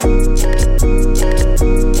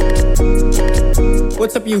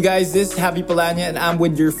What's up, you guys? This is Happy Palanya, and I'm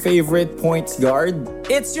with your favorite points guard.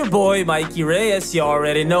 It's your boy, Mikey Reyes, you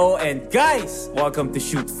already know. And guys, welcome to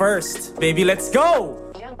Shoot First. Baby, let's go!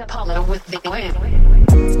 Young Apollo with the win.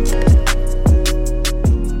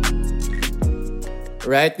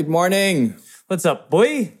 Right, good morning. What's up,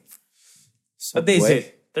 boy? What day is boy?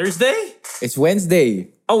 it? Thursday? It's Wednesday.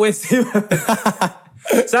 Oh, Wednesday.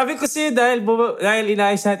 Sabi ko sa'yo, dahil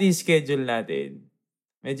inayos natin yung schedule natin,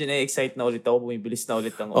 medyo na-excite na ulit ako, bumibilis na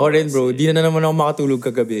ulit ang oras. Oo rin bro, di na naman ako makatulog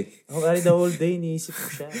kagabi. Oh, pare, the whole day, niisip ko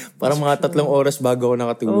siya. Parang mga 3 oras bago ako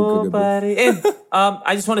nakatulog kagabi. Pare. And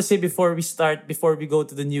I just want to say before we go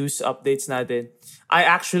to the news updates natin, I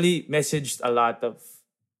actually messaged a lot of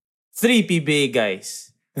 3 PBA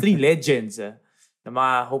guys. 3 legends na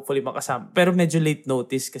mga hopefully makasama. Pero medyo late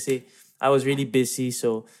notice kasi I was really busy,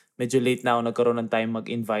 so medyo late na ako nagkaroon ng time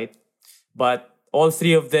mag-invite. But all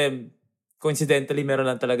 3 of them, coincidentally, meron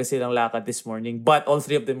lang talaga silang lakad this morning. But all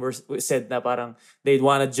 3 of them said na parang they'd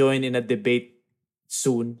wanna join in a debate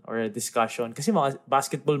soon or a discussion. Kasi mga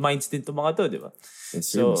basketball minds din to mga to, di ba? Yes,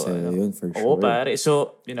 sir. Masaya yun for sure. Oo, pare.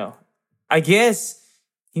 So, I guess,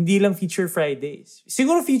 hindi lang Feature Fridays.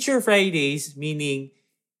 Siguro Feature Fridays, meaning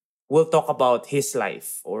we'll talk about his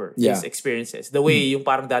life or his experiences. The way yung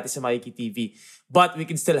parang dati sa Mikey TV. But we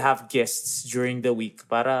can still have guests during the week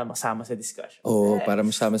para masama sa discussion. Oo, para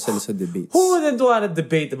masama sila sa debates. Who wouldn't want to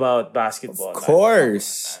debate about basketball? Of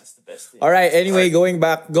course. That's the best thing. All right, anyway, going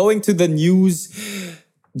to the news.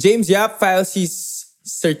 James Yap files his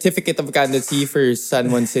certificate of candidacy for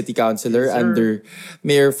San Juan City Councilor under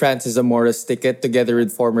Mayor Francis Zamora's ticket together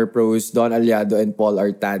with former pros Don Aliado and Paul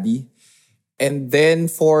Artadi. And then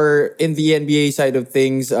in the NBA side of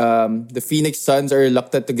things, the Phoenix Suns are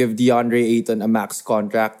reluctant to give DeAndre Ayton a max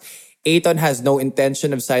contract. Ayton has no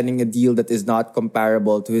intention of signing a deal that is not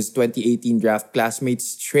comparable to his 2018 draft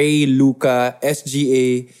classmates Trey, Luka,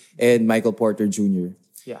 SGA, and Michael Porter Jr.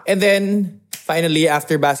 Yeah. And then, finally,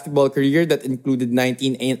 after basketball career that included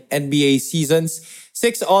 19 NBA seasons,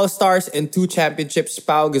 6 All-Stars, and 2 championships,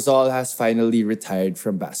 Pau Gasol has finally retired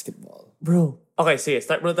from basketball. Bro. Okay, sige.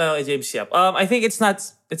 Start muna tayo kay James Yap. I think it's not,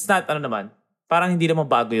 parang hindi naman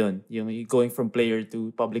bago yun. Yung going from player to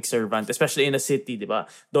public servant, especially in a city, di ba?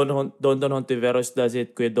 Don Hontiveros does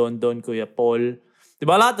it, Kuya Don, Kuya Paul. Di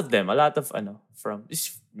ba? A lot of from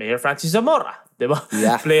Mayor Francis Zamora. Di ba?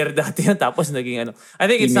 Yeah. Player dati yan, tapos naging I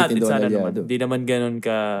think it's not naman. Aliado. Hindi naman ganun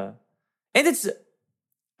ka. And it's,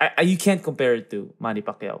 you can't compare it to Manny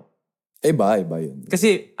Pacquiao. Iba yun.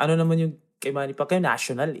 Kasi, naman yung kay Manny Pacquiao,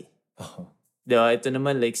 national eh. Diba? Ito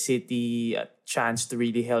naman like city chance to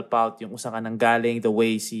really help out yung kung saan ka nanggaling, the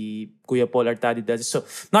way si Kuya Paul Artadi does it. So,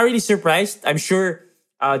 not really surprised. I'm sure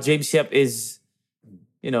James Yap is,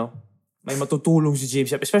 may matutulong si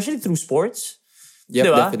James Yap, especially through sports. Yep,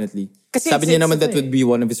 diba? definitely. Kasi sabi niya naman that would be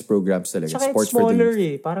one of his programs talaga. Tsaka Sports it's smaller for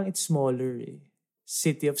the youth. Parang it's smaller eh.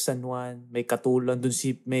 City of San Juan, may katulong dun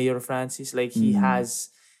si Mayor Francis. Like, he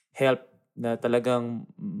has helped na talagang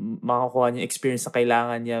makakuha niya experience na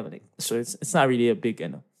kailangan niya. So, it's not really a big,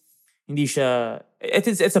 hindi siya,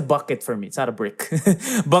 it's a bucket for me. It's not a brick.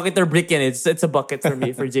 Bucket or brick yan. It's a bucket for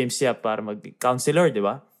me, for James Yap, para mag-counselor, di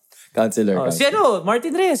ba? Counselor. Si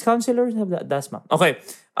Martin Reyes, counselor of DASMA. Okay.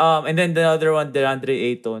 And then the other one,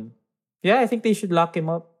 DeAndre Ayton. Yeah, I think they should lock him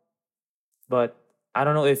up. But I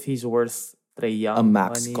don't know if he's worth Trae Young a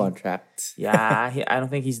max money. contract. Yeah, I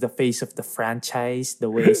don't think he's the face of the franchise.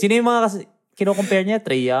 The way. Sino yung mga kino-compare niya?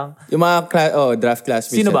 Trae Young? Yung mga draft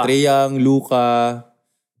classmates. Sino ba? Trae Young, Luka,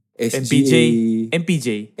 SGA.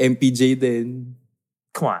 MPJ din.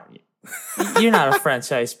 Come on. You're not a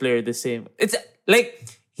franchise player the same. It's like,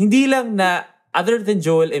 hindi lang na, other than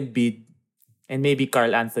Joel Embiid and maybe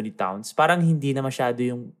Karl Anthony Towns, parang hindi na masyado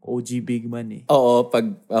yung OG big man eh. Oo,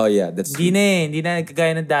 that's true. Hindi na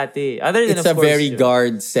nagkagaya ng dati. Other than, it's of a course, very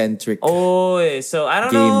guard-centric so I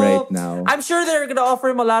don't know. game right now. I'm sure they're gonna offer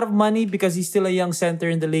him a lot of money because he's still a young center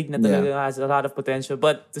in the league na talaga has a lot of potential.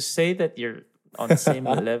 But to say that you're on the same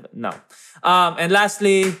level, no. And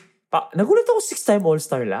lastly, nagulat ako 6-time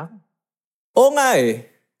All-Star lang. Oo nga eh.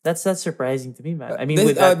 That's surprising to me, man. I mean, this,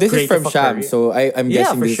 with that this great is from of a Sham, career. so I'm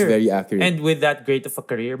guessing for this sure. is very accurate. And with that great of a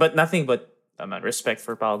career, but nothing but respect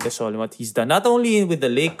for Pau Gasol and what he's done. Not only with the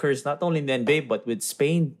Lakers, not only in the NBA, but with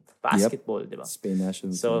Spain basketball, diba? Spain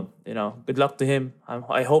national So, team. good luck to him.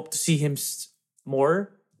 I hope to see him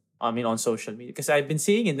more on social media. Kasi I've been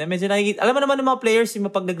seeing it. Medyo nakikita. Alam mo naman ng mga players, yung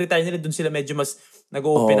pag nag-retire nila, dun sila medyo mas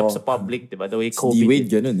nag-open up sa public, diba? The way Kobe. D-Wade,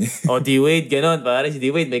 ganun eh. D-Wade, ganun. Parang si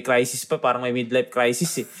D-Wade, may crisis pa. Parang may midlife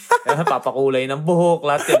crisis eh. Papakulay ng buhok,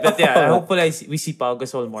 lahat. But yeah, hopefully we see Pau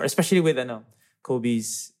Gasol more. Especially with,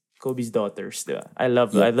 Kobe's Kobe's daughters, diba? I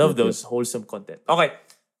love those wholesome content. Okay,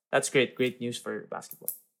 that's great. Great news for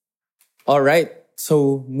basketball. All right.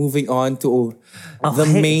 So moving on to the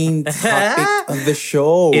Okay. main topic of the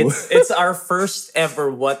show. It's our first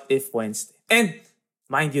ever What If Wednesday. And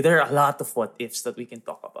mind you, there are a lot of what ifs that we can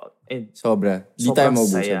talk about. And Sobra. Di tayo sobrang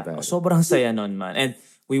maubusan saya. pa. Sobrang saya nun, man. And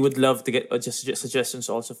we would love to get just suggestions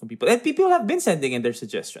also from people. And people have been sending in their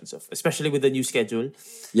suggestions, especially with the new schedule.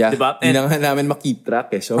 Yeah. Diba? Hindi And- na nga namin makip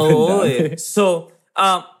track eh. So, Oo, eh. So,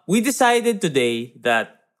 we decided today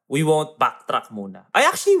that we won't backtrack muna.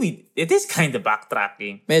 It is kind of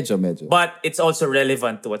backtracking. Medyo. But it's also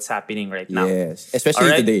relevant to what's happening right now. Yes.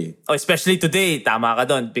 Especially Alright? today. Oh, especially today. Tama ka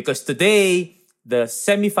dun. Because today, the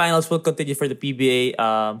semifinals will continue for the PBA.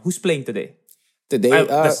 Who's playing today? Today,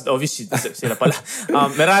 That's obviously sila pala.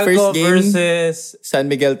 Meralco First game, versus...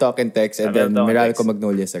 San Miguel Talk and Text, and then Talk and Meralco Text.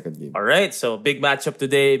 Magnolia second game. Alright, so big matchup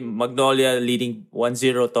today. Magnolia leading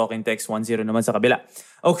 1-0, Talking Text 1-0 naman sa kabila.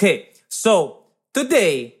 Okay, so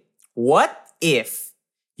today, what if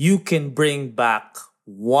you can bring back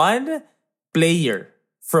one player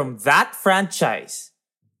from that franchise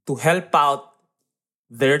to help out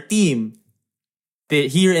their team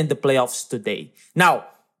here in the playoffs today?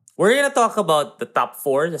 Now, we're gonna talk about the top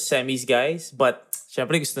 4, the semis, guys. But,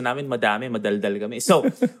 syempre, gusto namin madaldal kami. So,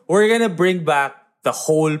 we're gonna bring back the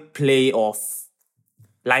whole playoff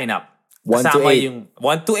lineup. 1 to Kasama 8. yung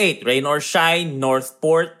 1 to 8. Rain or Shine,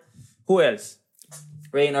 Northport. Who else?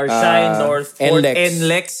 Rain or Shine, Northport,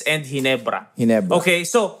 NLEX, and Ginebra. Okay,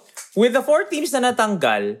 so, with the 4 teams na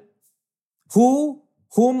natanggal,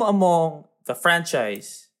 whom among the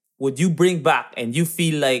franchise would you bring back and you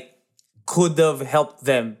feel like could have helped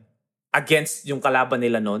them against yung kalaban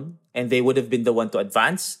nila nun and they would have been the one to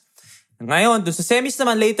advance? Ngayon, doon sa semis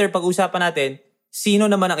naman later, pag-usapan natin, sino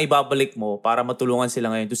naman ang ibabalik mo para matulungan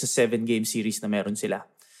sila ngayon doon sa 7-game series na meron sila.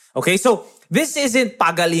 Okay, so this isn't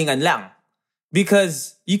pagalingan lang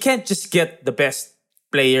because you can't just get the best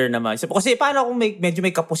player naman. Kasi paano kung medyo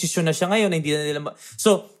may kaposisyon na siya ngayon, hindi na nila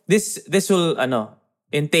So, this will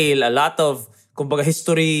entail a lot of kumbaga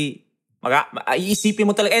history, iisipin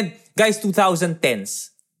mo talaga. And guys,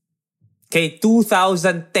 2010s. Okay,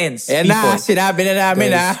 2010s. Ayan people. na, sinabi na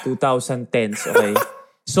namin Guys, 2010s, okay?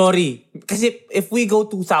 Sorry. Kasi if we go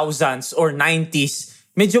 2000s or 90s,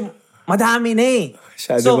 medyo madami na eh.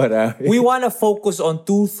 Masyado marami. we wanna focus on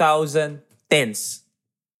 2010s.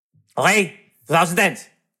 Okay? 2010s.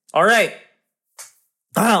 Alright.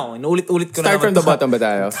 Inuulit-ulit ko na Start from the bottom ba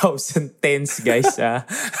tayo? 2010s, guys. Start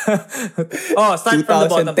from the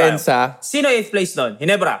bottom 2010s, tayo. Sino 8th place nun?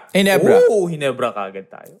 Ginebra. Ginebra. Ginebra kagad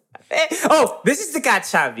tayo. This is the catch,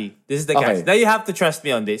 Xavi. This is the Okay. catch. Now you have to trust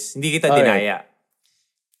me on this. Hindi kita dinaya.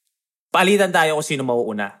 Palitan tayo kung sino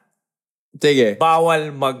mauuna. Sige.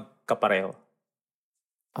 Bawal magkapareho.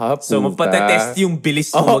 So, Puta. magpatetest yung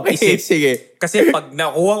bilis mo Okay, mag-isip. sige. Kasi pag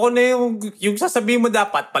nakuha ko na yung sasabihin mo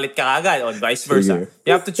dapat, palit ka agad. O vice versa. Sige.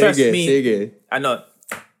 You have to trust Sige, me. sige.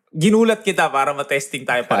 Ginulat kita para matesting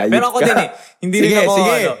tayo pa. Ayos Pero ako ka. din eh. Hindi Sige, rin ako sige.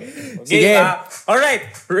 Okay, Sige. alright.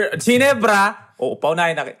 Ginebra.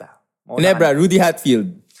 Paunahin na kita. Ginebra, Rudy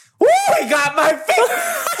Hatfield. Oh, I got my pick!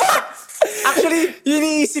 Actually,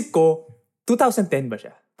 iniisip ko, 2010 ba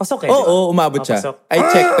siya? Pasok eh, di ba? Oo, umabot siya. Pasok. I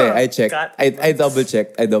checked eh. I checked. God. I double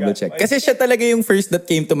checked. Kasi siya talaga yung first that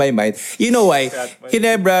came to my mind. You know why?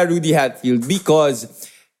 Ginebra, Rudy Hatfield. Because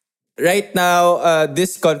right now,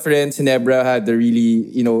 this conference, Ginebra had a really,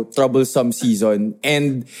 troublesome season.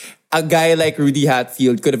 And a guy like Rudy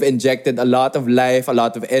Hatfield could have injected a lot of life, a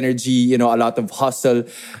lot of energy, a lot of hustle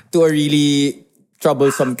to a really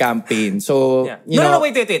troublesome campaign. So, Yeah. No,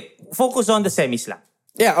 wait. Focus on the semis lang.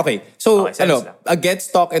 yeah, okay. So, Okay, semis lang.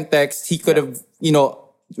 against Talk and Text, he could have,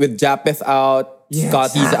 with Japeth out,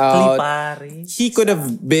 Scotty's out, Pare. he could have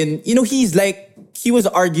been, he was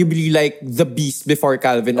arguably like the beast before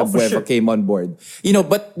Calvin for Abueva sure. came on board.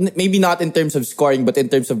 But maybe not in terms of scoring, but in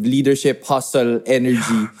terms of leadership, hustle,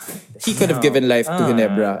 energy. He could have given life to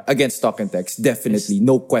Ginebra against Talk and Text. Definitely.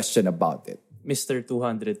 No question about it. Mr.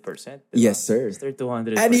 200%. Diba? Yes, sir. Mr.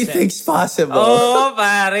 200%. Anything's possible. Oh,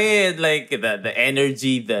 pare. Like, the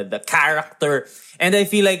energy, the character. And I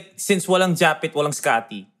feel like, since walang Japet, walang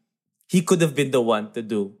Scotty, he could have been the one to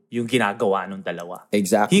do yung ginagawa nung dalawa.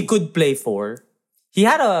 Exactly. He could play 4. He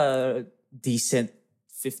had a decent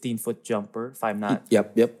 15-foot jumper, if I'm not.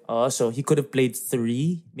 Yep. So he could have played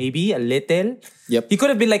 3, maybe, a little. Yep. He could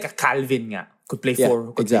have been like a Calvin nga. Could play 4,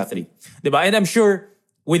 Yeah, could exactly. play 3. Diba? And I'm sure,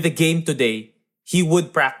 with the game today, he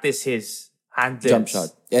would practice his handles. Jump shot.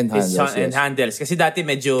 And handles, And yes. handles. Kasi dati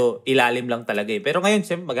medyo ilalim lang talaga eh. Pero ngayon,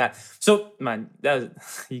 So, man,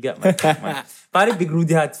 you got my man. Pare, big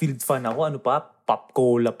Rudy Hatfield fan ako. Ano pa? pop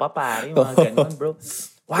cola pa, pare. Mga ganon, bro.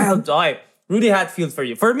 Wild. Okay. Rudy Hatfield for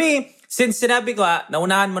you. For me, since sinabi ko,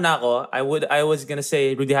 naunahan mo na ako, I was gonna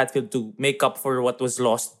say Rudy Hatfield to make up for what was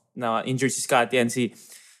lost na injured si Scotty and sino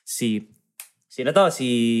to?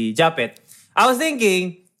 Si Japet. I was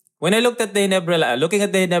thinking, when I looking at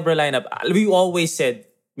the Ginebra lineup, we always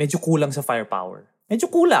said, medyo kulang sa firepower.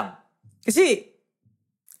 Medyo kulang. Kasi,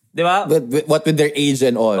 di ba? But what with their age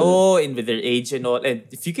and all? Oh, and with their age and all. And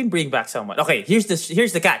if you can bring back someone. Okay, here's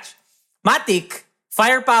the catch. Matic,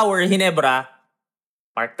 firepower, Ginebra,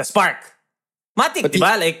 Park the Spark. Matic, di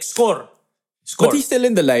ba? Like, score. But he's still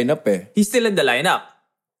in the lineup eh. He's still in the lineup.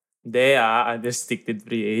 Hindi unrestricted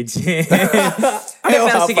free agent.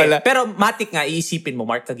 Ayaw sige, pala. pero Matic nga, iisipin mo,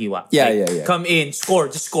 Mark Kagiwa. Yeah. Come in,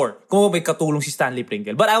 just score. Kung may katulong si Stanley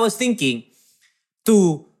Pringle. But I was thinking,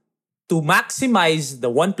 to maximize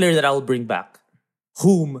the one player that I will bring back,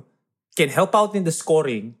 whom can help out in the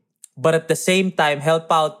scoring, but at the same time,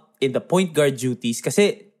 help out in the point guard duties.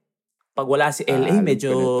 Kasi, pag wala si LA,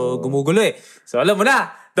 medyo gumugulo eh. So, alam mo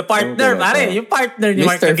na, the partner, pare, yung partner ni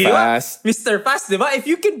Mark Kagiwa. Mr. Fast, di ba? If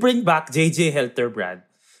you can bring back JJ Helterbrand,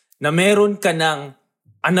 na meron ka ng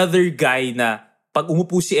another guy na pag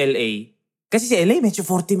umupo si LA, kasi si LA medyo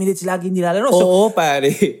 40 minutes lagi nilalaro. So, Oo,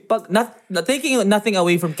 pare. Pag not taking nothing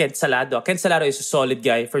away from Kent Salado. Kent Salado is a solid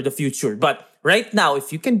guy for the future. But right now,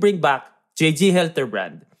 if you can bring back JJ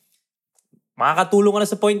Helterbrand, makakatulong ka na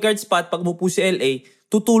sa point guard spot. Pag umupo si LA,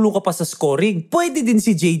 tutulong ka pa sa scoring. Pwede din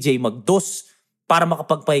si JJ magdos para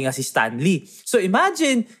makapagpahinga si Stanley. So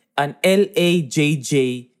imagine an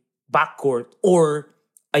LA-JJ backcourt or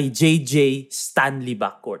a JJ Stanley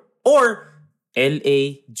backcourt. Or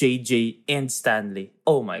LA, JJ, and Stanley.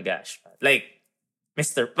 Oh my gosh. Like,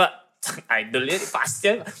 Mr. Idol yun. Fast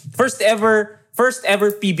yan. First ever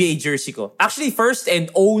PBA jersey ko. Actually, first and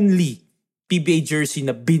only PBA jersey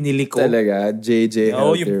na binili ko. Talaga, JJ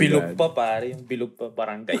Helterbrand. Yung bilog pa, pare. Yung bilog pa,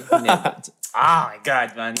 barangay. My God,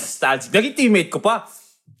 man. Nostalgic. Naging teammate ko pa.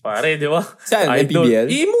 Pare, di ba? Saan? Idol. PBL?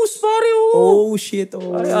 Imus, pare. Oh, shit.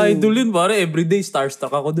 Oh. Ay, idol yun, pare. Everyday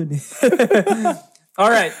starstruck ako dun eh.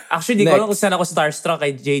 Alright. Actually, di ko alam kung saan ako starstruck.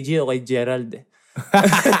 Kay JJ o kay Gerald eh.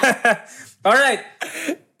 Alright.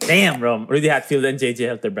 Damn, bro. Rudy Hatfield and JJ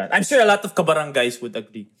Helterbrand. I'm sure a lot of kabarangays would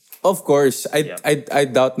agree. Of course. I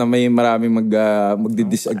doubt na may maraming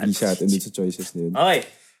magdi-disagree sa atin dun sa choices din. Okay.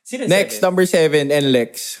 Sino Next, number 7,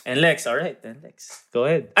 NLEX. NLEX, alright. NLEX. Go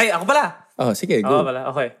ahead. Ay, ako pala. Oh, sige, go. Ako pala,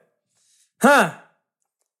 okay.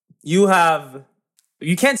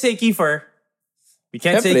 You can't say Kiefer. You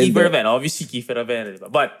can't say Kiefer Avena. Obviously, Kiefer Avena. Diba?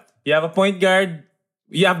 But you have a point guard.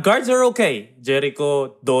 You have guards are okay.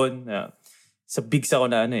 Jericho, Don. Sa bigs ako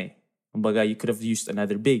na ano eh. Kumbaga, you could have used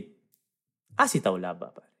another big. Asi Taulaba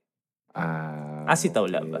pa. Asi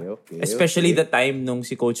Taulaba. Okay, Especially the time nung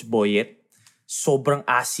si Coach Boyet, sobrang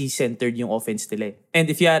Asi-centered yung offense nila. And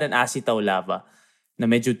if you had an Asi Taulaba, na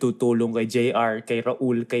medyo tutulong kay JR, kay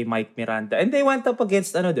Raul, kay Mike Miranda. And they went up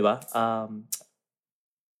against, di ba?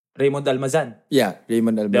 Raymond Almazan. Yeah,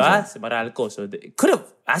 Raymond Almazan. Diba? Si Maralco. So,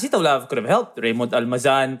 Asi Taulava could have helped. Raymond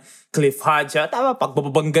Almazan, Cliff Hadja. Tama,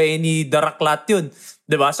 pagbabanggayin ni Daraklat yun.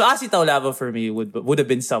 Diba? So, Asi Taulava for me would have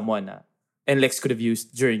been someone and Lex could have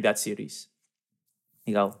used during that series.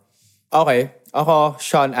 Ikaw? Okay. Ako,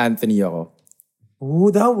 Sean Anthony ako.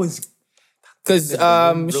 Oh, that was... Because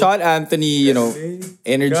Sean Anthony,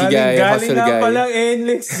 energy guy, hustle guy. Galing nga palang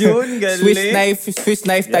NLEX yun. Swiss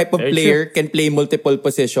knife type of player, can play multiple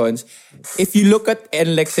positions. If you look at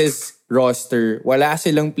NLEX's roster, wala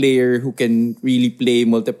silang player who can really play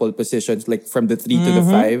multiple positions, like from the 3 to the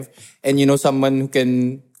 5. And someone who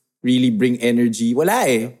can really bring energy. Wala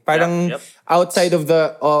eh. Parang outside of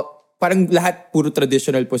the... parang lahat puro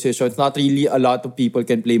traditional positions. Not really a lot of people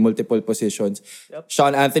can play multiple positions. Yep.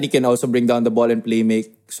 Sean Anthony can also bring down the ball and play make.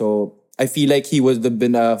 So I feel like he would have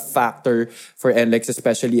been a factor for NLEX,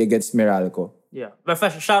 especially against Meralco. Yeah. But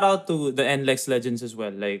shout out to the NLEX legends as well.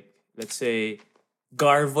 Like, let's say,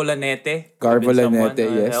 Garvolanete. Garvolanete,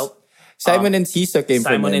 yes. Help. Simon Enciso came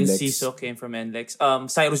from NLEX. Simon Enciso came from NLEX.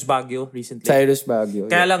 Cyrus Baguio recently. Cyrus Baguio.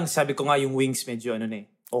 Kaya lang, sabi ko nga, yung wings medyo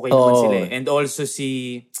okay naman sila eh. And also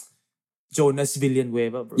si... Jonas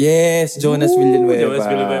Villanueva, bro. Yes, Jonas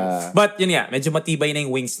Villanueva. But yun nga, medyo matibay na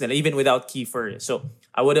yung wings nila even without Kiefer. So,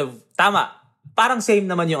 I would have, parang same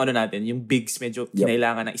naman yung natin, yung bigs medyo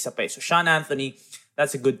kinailangan ng isa pa. So, Sean Anthony,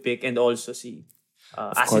 that's a good pick. And also si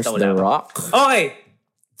Of course, The Rock. Okay.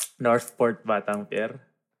 Northport, Batang Pier.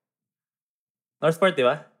 Northport, di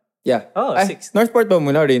ba? Yeah. Oh, 6. Northport ba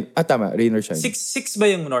muna? Tama. Rain or Shine. 6 ba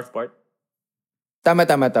yung Northport? Tama.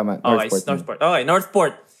 Okay, Northport. Okay,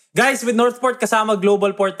 Northport. Guys, with Northport kasama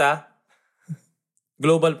Global Port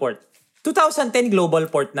Global Port. 2010 global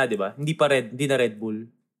port na, di ba? Hindi na Red Bull.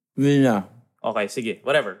 Hindi na. Okay, sige.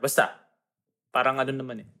 Whatever. Basta. Parang ano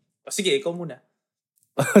naman eh. Sige, ikaw muna.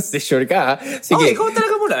 Sure ka, ha? Sige. Ikaw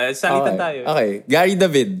talaga muna. Salitan tayo. Okay. Gary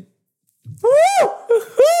David.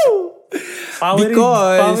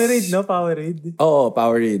 Powerade, no? Powerade. Oo,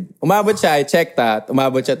 Powerade. Umabot siya, I checked that.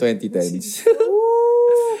 Umabot siya 2010s.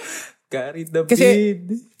 Gary David. Kasi,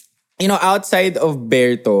 outside of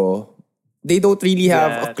Berto, they don't really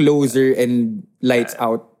have a closer and lights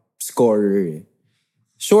out scorer.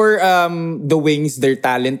 Sure, the wings, they're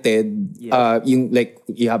talented. Yeah.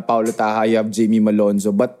 You have Paulo Taha, you have Jamie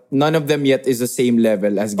Malonzo, but none of them yet is the same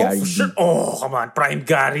level as Gary. For sure. Oh, come on. Prime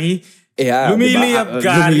Gary. Yeah, Lumiliyab diba?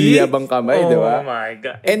 Gary. Lumiliyab ang kamay, di ba? Oh my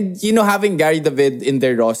God. And, having Gary David in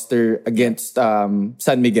their roster against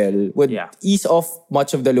San Miguel would ease off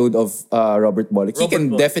much of the load of Robert Bolick. He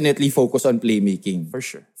can definitely focus on playmaking. For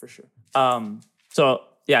sure.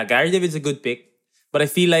 Gary David's a good pick. But I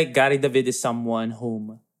feel like Gary David is someone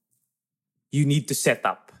whom you need to set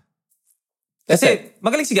up. Kasi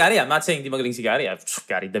magaling si Gary. I'm not saying di magaling si Gary.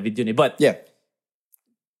 Gary David yun eh. But yeah.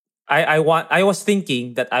 I was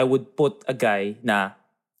thinking that I would put a guy na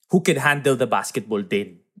who could handle the basketball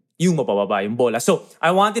din. Yung mapababa yung bola. So,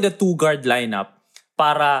 I wanted a two-guard lineup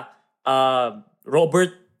para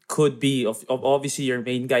Robert could be obviously your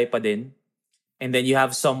main guy pa din. And then you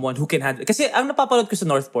have someone who can handle. Kasi ang napapanood ko sa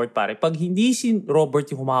Northport, pare, pag hindi si Robert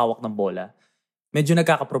yung humahawak ng bola, medyo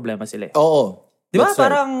nagkakaproblema sila eh. Oo. Di ba?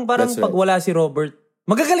 Right. Parang pag wala si Robert,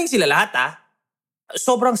 magagaling sila lahat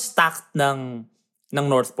Sobrang stacked ng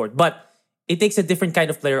Northport. But it takes a different kind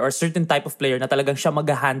of player or certain type of player na talagang siya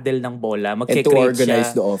mag-handle ng bola. And to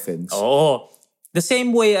organize the offense. Oo. The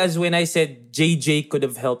same way as when I said JJ could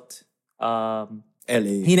have helped LA.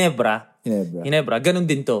 Ginebra. Ganun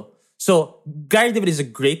din to. So, Gary David is a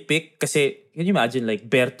great pick kasi can you imagine like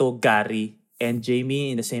Berto, Gary, and Jamie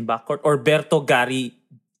in the same backcourt? Or Berto, Gary,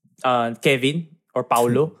 Kevin, or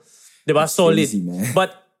Paulo? Diba? Solid. Crazy, man.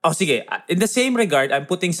 But, sige. In the same regard, I'm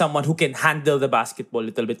putting someone who can handle the basketball a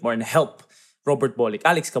little bit more and help Robert Bolick.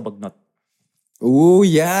 Alex Cabagnot. Oh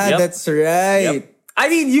yeah, that's right. Yep. I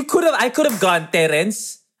mean, I could have gone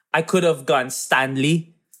Terence. I could have gone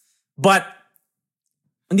Stanley. But,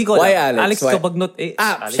 hindi ko Why alam. Alex? Alex Cabagnot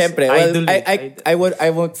syempre. Well, I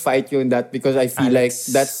won't fight you in that because I feel Alex.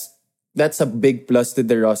 like that's a big plus to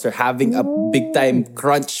the roster. Having a big time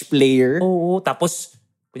crunch player. Oo, tapos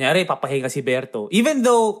kunyari papahinga si Berto. Even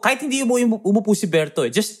though kahit hindi umupo si Berto,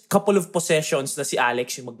 just couple of possessions na si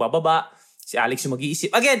Alex yung magbababa, si Alex yung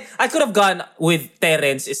mag-iisip. Again, I could have gone with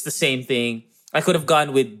Terence, it's the same thing. I could have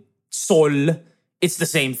gone with Sol, it's the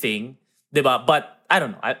same thing. Diba? But I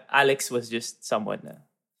don't know. Alex was just someone na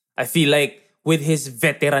I feel like with his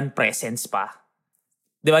veteran presence pa.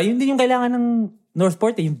 Diba? Yun din yung kailangan ng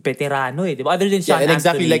Northport yung veterano eh. Diba? Other than Sean and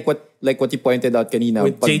exactly Anthony, like what you pointed out kanina.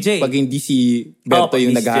 With JJ. Pag hindi si Berto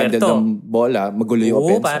yung nag-handle ng bola, magulo yung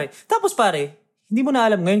offense. Pare. Tapos pare, hindi mo na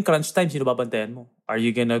alam ngayon crunch time sino babantayan mo. Are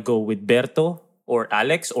you gonna go with Berto or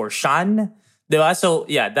Alex or Sean? Diba? So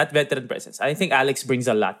yeah, that veteran presence. I think Alex brings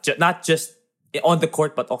a lot. Not just on the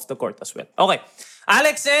court but off the court as well. Okay.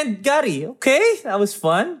 Alex and Gary. Okay. That was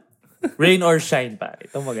fun. Rain or shine, pare.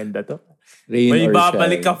 Ito maganda to. May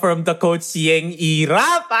babalik ka from the Coach Yeng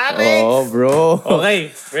era, pare. Oh, bro. Okay.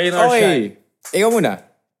 Rain or shine. Ikaw muna.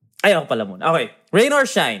 Ay, ako pala muna. Okay. Rain or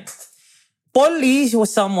shine. Paul Lee was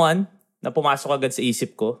someone na pumasok agad sa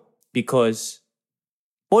isip ko because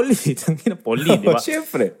Paul Lee, di ba?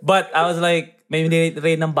 Siyempre. But I was like, may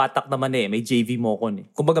rain ng batak naman eh. May JV Mocon eh.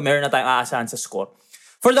 Kumbaga, meron na tayong aasahan sa score.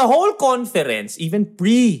 For the whole conference, even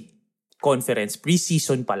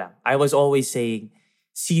pre-season pa lang, I was always saying,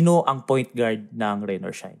 sino ang point guard ng Rain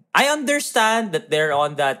or Shine? I understand that they're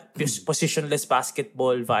on that positionless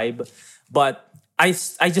basketball vibe, but I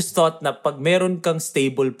just thought na pag meron kang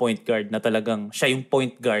stable point guard na talagang siya yung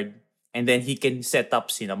point guard, and then he can set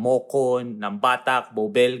up sina Mocon, Nambatak,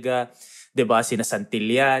 Bobelga, diba, sina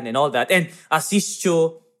Santillan, and all that. And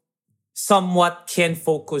Asisio somewhat can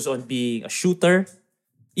focus on being a shooter,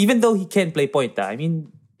 even though he can play point. I mean,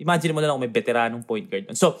 imagine mo na lang kung may veteranong point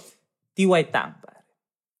guard. So, T.Y. Tang, pare.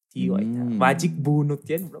 T.Y. Tang. Magic bunot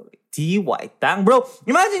yan, bro. T.Y. Tang. Bro,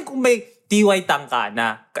 imagine kung may T.Y. Tang ka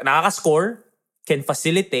na nakaka-score, can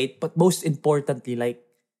facilitate, but most importantly,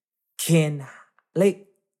 can,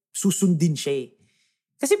 susundin siya eh.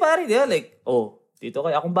 Kasi pare, di ba, dito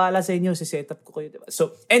kayo, akong bahala sa inyo, set up ko kayo, di ba?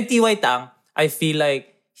 So, and T.Y. Tang, I feel like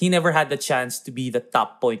he never had the chance to be the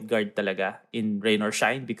top point guard talaga in Rain or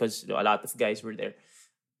Shine because a lot of guys were there.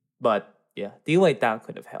 But, yeah, T.Y. Tang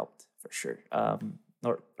could have helped, for sure.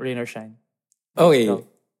 Rain or Shine. Okay.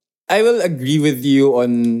 I will agree with you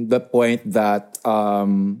on the point that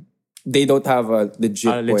they don't have a legit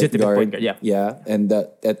point legitimate guard. point guard, yeah. Yeah, and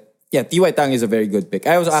T.Y. Tang is a very good pick.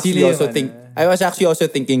 I was actually Sino also yung I was actually also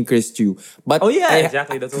thinking Chris Chu. But Oh, yeah,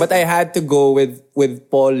 exactly. That's but what- I had to go with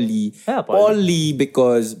Paul Lee. Yeah, Paul Lee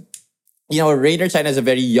because Rainer China has a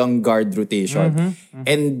very young guard rotation.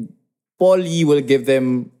 And Paul Lee will give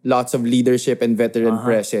them lots of leadership and veteran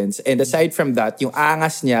presence. And aside from that, yung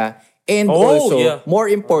angas niya, and also, yeah. more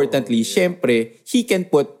importantly, syempre, he can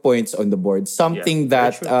put points on the board. Something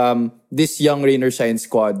Yeah, that this young Rainer Shine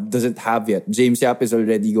squad doesn't have yet. James Yap is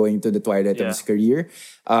already going to the twilight of Yeah. his career.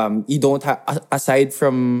 You don't have, aside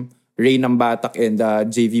from Ray Nambatak and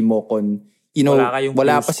JV Mocon, Wala kayong pa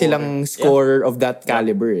pure silang scorer of that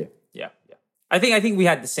caliber. Eh. Yeah. I think we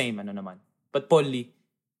had the same naman. But Paul Lee,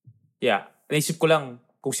 yeah. Naisip ko lang,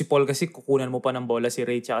 kung si Paul kasi kukunan mo pa ng bola si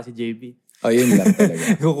Ray tsaka si JB. Oh, yun lang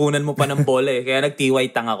talaga. Kukunan mo pa ng bola eh. Kaya nag-TY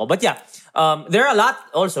Tang ako. But yeah, there are a lot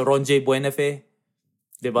also. Ron J. Buenafe.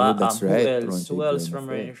 Diba? Oh, that's right. Who else from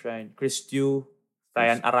Rainer Shrine? Chris Tew,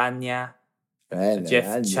 Ryan Aranya, Right,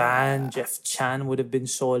 Jeff Chan would have been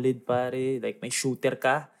solid, pare. Like, may shooter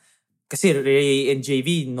ka. Kasi Ray and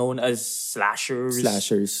JV known as slashers.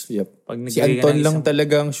 Yep. Pag Si nagbigay ka Anton ng lang isang-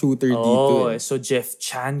 talagang shooter dito. Eh. So Jeff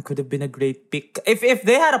Chan could have been a great pick. If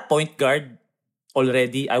they had a point guard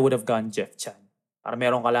already, I would have gone Jeff Chan. Para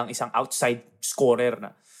meron ka lang isang outside scorer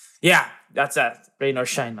na. Yeah, that's that. Rain or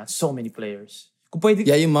shine, man. So many players. Kung pwede,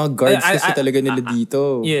 Yeah, yung mga guards I- kasi talaga nila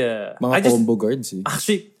dito. yeah. Mga combo guards eh.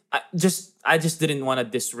 Actually, I just didn't want to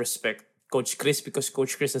disrespect Coach Chris because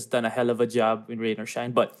Coach Chris has done a hell of a job in Rain or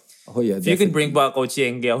Shine. But Oh yeah, if you can bring back Coach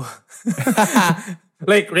Yengyao,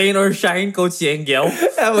 like Rain or Shine, Coach Yengyao.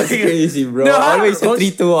 That was crazy, bro. Diba? Always a Coach-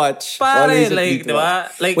 treat to watch. Pare, Always a like, treat to diba?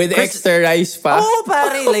 watch. Like, With Chris- extra rice pa. Oh,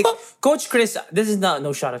 pare, like Coach Chris. This is not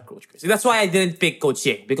no shot at Coach Chris. That's why I didn't pick Coach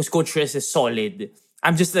Yeng because Coach Chris is solid.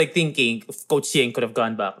 I'm just like thinking if Coach Yeng could have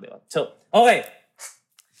gone back. Diba? So okay,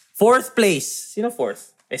 fourth place. Sino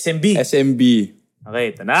fourth? SMB. SMB. Okay,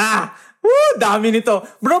 ito na. Woo, dami nito.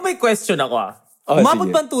 Bro, may question ako Oh, Umabot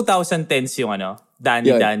sige. ba 2010s yung Danny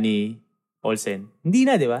Yun. Olsen? Hindi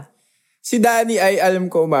na, di ba? Si Danny ay alam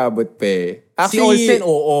ko umabot pa eh. Si Olsen,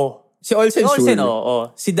 oo. Si Olsen, Olsen, sure. oo.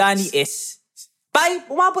 Si Danny S.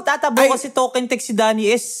 Umabot ata bro Ay. kasi token tech si Danny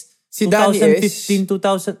S. Si Danny S. 2015,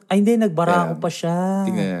 2000. Ay, hindi, nagbarako pa siya.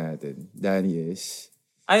 Tingnan natin. Danny is...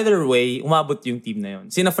 Either way, umabot yung team na yun.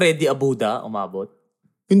 Sina Freddy Abuda, umabot.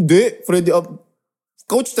 Hindi.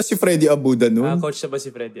 Coach ta si Freddy Abuda nun. Coach na ba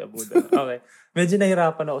si Freddy Abuda? Okay. Medyo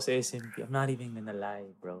nahirapan ako sa SMP. I'm not even gonna lie,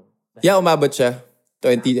 bro. Yeah, umabot siya.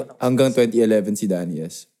 Hanggang 2011 si Danny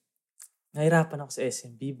S. Nahirapan ako sa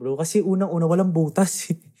SMB, bro. Kasi unang-una, walang butas.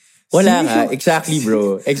 Wala Sino nga. yung- Exactly,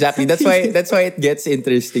 bro. Exactly. That's why it gets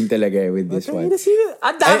interesting talaga with this one.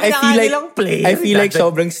 Ang dami na nga nilang player. I feel like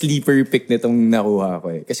sobrang sleeper pick nitong nakuha ko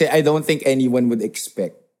eh. Kasi I don't think anyone would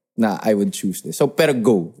expect na I would choose this. So, pero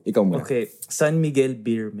go. Ikaw muna. Okay, San Miguel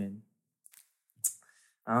Beerman.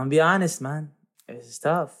 I'm gonna be honest, man. It's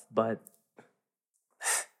tough, but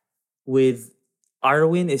with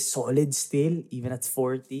Arwin is solid still, even at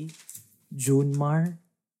 40. Junmar.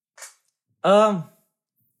 I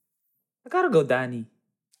gotta go Danny.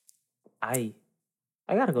 I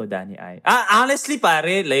gotta go Danny I. Honestly,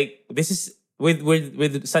 pare, like, this is,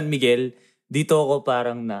 with San Miguel, dito ako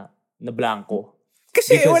parang na blanco.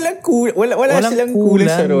 Kasi Because- wala silang kulang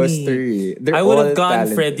sa kulang roster eh. They're I would all have gone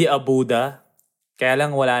talented. Freddy Abuda. Kaya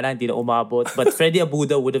lang wala na, hindi na umabot. But Freddy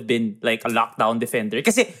Abuda would have been like a lockdown defender.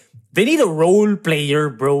 Kasi they need a role player,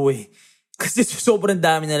 bro eh. Kasi sobrang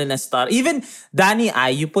dami na na star. Even Danny I,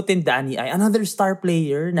 you put in Danny I, another star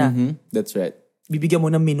player na That's right. bibigyan mo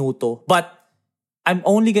ng minuto. But I'm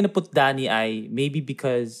only gonna put Danny I maybe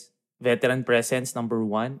because veteran presence, number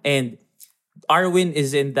one. And Arwin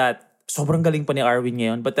is in that, sobrang galing pa ni Arwin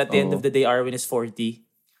ngayon. But at the end of the day, Arwin is 40.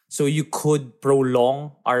 So you could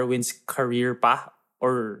prolong Arwin's career pa.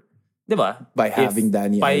 Or, di ba? By having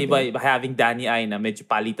Danny I By having Danny I na medyo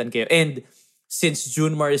palitan kayo. And since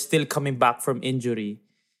Junmar is still coming back from injury,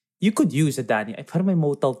 you could use a Danny I. Parang may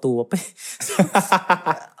Motel 2 pa.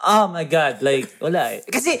 Oh my God. Like, wala eh.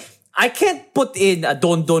 Kasi I can't put in a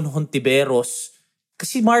Don Hontiveros.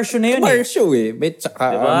 Kasi Marcio na yun eh. Marcio eh. May tsaka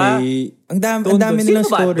Diba? ang dami Sino nilang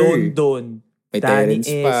ba? scorer. Don. May Danny Terrence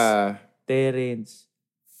S. pa. Terrence.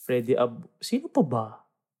 Freddy Sino pa ba?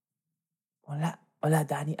 Wala.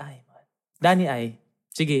 Danny I. Man. Danny I.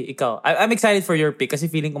 Sige, ikaw. I'm excited for your pick kasi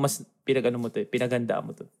feeling ko mas pinaganda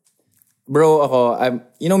mo to. Bro,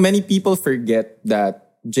 many people forget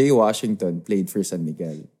that Jay Washington played for San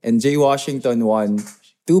Miguel. And Jay Washington won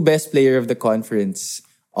 2 Best Player of the Conference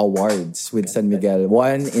awards with San Miguel.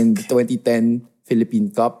 One in the 2010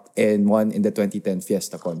 Philippine Cup and one in the 2010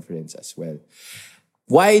 Fiesta Conference as well.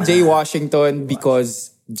 Why Jay Washington?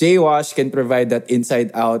 Because Jay Wash can provide that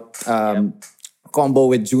inside-out combo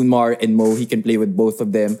with Junmar and Mo. He can play with both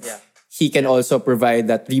of them. Yeah. He can also provide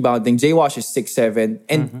that rebounding. Jay Wash is 6'7".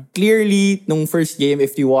 And clearly, nung first game,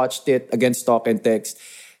 if you watched it against Talk and Text,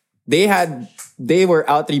 they were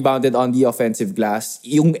out-rebounded on the offensive glass.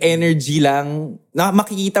 Yung energy lang,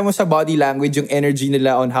 makikita mo sa body language yung energy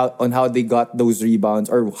nila on how they got those rebounds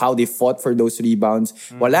or how they fought for those rebounds.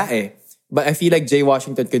 Wala eh. But I feel like Jay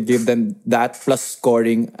Washington could give them that plus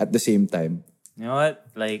scoring at the same time. You know what?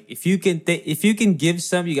 Like if you can give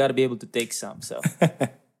some, you gotta be able to take some. So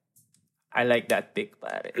I like that pick,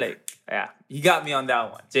 pare. Like, yeah, he got me on that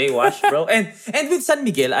one. Jay Wash, bro. And with San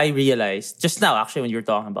Miguel, I realized just now actually when you were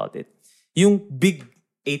talking about it, yung big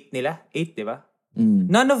 8 nila, 8, di ba?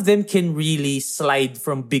 None of them can really slide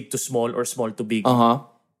from big to small or small to big.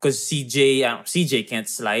 Because CJ can't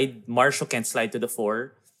slide, Marshall can't slide to the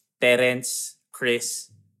 4, Terrence, Chris,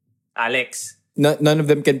 Alex. None of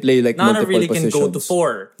them can play like None multiple really positions. can go to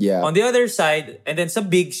 4. Yeah. On the other side, and then sa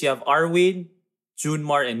bigs, you have Arwin,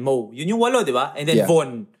 Junmar, and Mo. Yun yung 8, di ba? And then Yeah.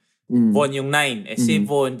 Von. Von yung 9. Eh si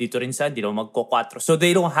Von, dito rin sa, di naman magko-4. So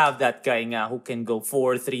they don't have that guy nga who can go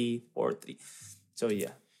 4-3, 4-3. So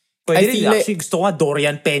yeah. Pwede rin, actually, gusto ko nga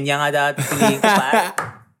Dorian Peña nga dati. Tingin ko, pare.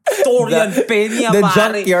 Dorian Peña, the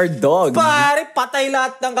pare. junkyard dog. Pare, patay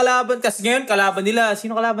lahat ng kalaban. Kasi ngayon, kalaban nila.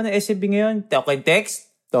 Sino kalaban ng SMB ngayon? Talk and Text?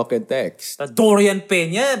 Talk and Text. Dorian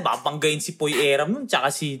Peña, babanggain si Poy Eram nun, tsaka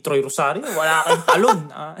si Troy Rosario. Wala kang talon.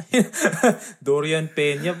 Dorian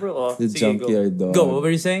Peña, bro. Oh, The sige, junkyard dog. Go, what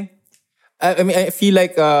were you saying? I mean, I feel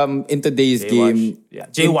like in today's game,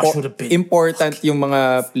 Jay Wash should have been. important yung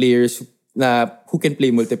mga players who can play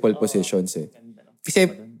multiple positions eh. Kasi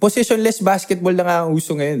positionless basketball na nga ang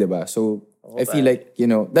uso ngayon, di ba? So, I feel like,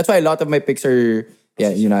 that's why a lot of my picks are,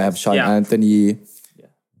 I have Sean Anthony,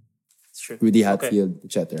 Rudy Hatfield,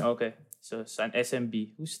 etc. Okay. So, San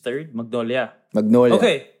SMB. Who's third? Magnolia. Magnolia.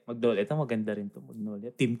 Okay. Magnolia. Ito maganda rin to. Magnolia.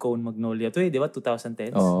 Team Cone Magnolia to di ba?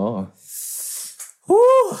 2010. Oo.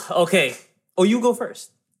 Okay. Oh, you go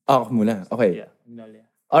first. Ako muna. Okay. Yeah. Magnolia.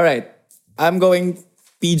 Alright. I'm going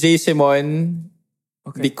PJ Simon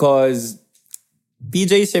because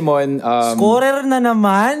PJ Simon... Scorer na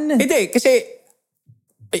naman? Hindi, kasi,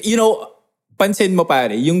 pansin mo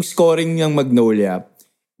pare, yung scoring ng Magnolia,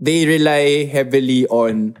 they rely heavily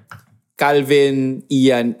on Calvin,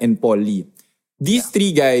 Ian, and Paul Lee. These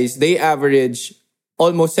three guys, they average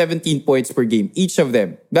almost 17 points per game, each of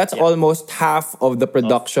them. That's almost half of the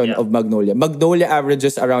production of Magnolia. Magnolia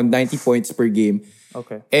averages around 90 points per game.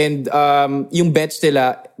 Okay. And yung bench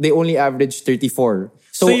nila, they only average 34.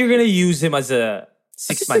 So you're gonna use him as a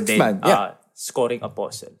six-man six-man, yeah. Scoring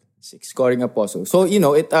apostle. Scoring apostle. So,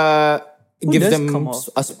 it gives them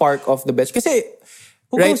a spark of the bench. Kasi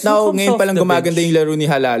right now, ngayon palang gumaganda yung laro ni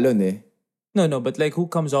Halalon eh. No, but like who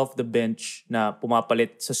comes off the bench na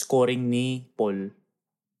pumapalit sa scoring ni Paul?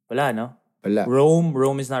 Wala, no? Wala.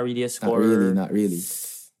 Rome is not really a scorer. Not really.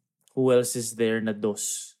 Who else is there na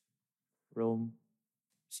dos? Rome.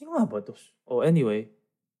 Sino nga ba dos? Oh, anyway,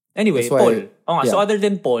 Paul. So other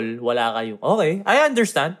than Paul, wala kayo. Okay, I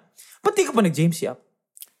understand. Ba't di ka pa nag-James Yap?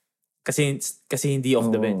 Kasi hindi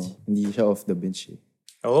off the bench. Hindi siya off the bench eh.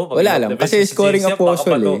 Wala lang. Kasi scoring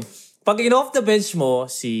apostle eh. Pag in-off the bench mo,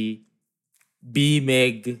 si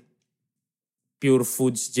B-Meg, Pure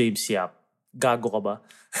Foods, James Yap, gago ka ba?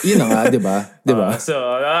 Yun na nga, di ba? So,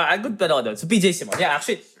 good pa ako doon. So, PJ Simon. Yeah,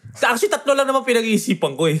 actually, tatlo lang naman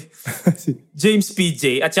pinag-iisipan ko eh. James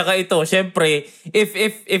PJ. At saka ito, syempre,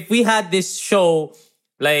 if we had this show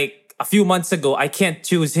like a few months ago, I can't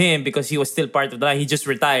choose him because he was still part of the line. He just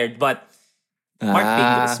retired. But Mark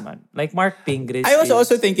Pingris, man. Like Mark Pingris. I was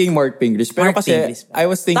also thinking Mark Pingris. Pero kasi, I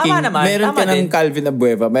was thinking, meron ka ng Calvin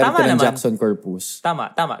Abueva, meron ka ng Jackson Corpus.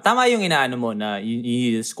 Tama yung inaano mo na you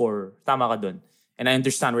need to score. Tama ka dun. And I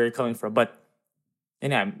understand where you're coming from. But,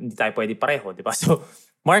 hindi tayo pwede pareho, di ba? So,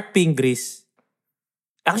 Mark Pingris,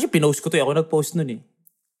 actually, pinost ko to. Ako nag-post nun eh.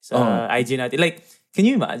 Sa IG natin. Like, can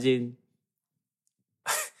you imagine?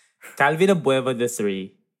 Calvin Abueva the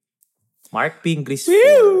 3. Mark Pingris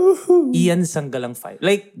 4. Ian Sanggalang 5.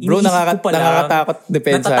 Like, bro, nakakatakot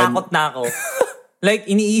depensahan. Natatakot na ako. Like,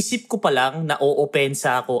 iniisip ko pa lang na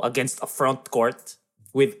o-opensa ako against a front court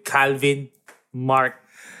with Calvin, Mark,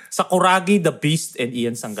 Sakuragi, the Beast, and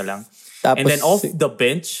Ian Sanggalang. Tapos, and then off the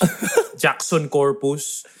bench, Jackson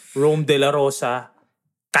Corpus, Rome De La Rosa,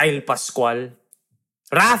 Kyle Pascual,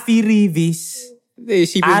 Rafi Rivis,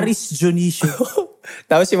 Isipin, Aris Dionisio.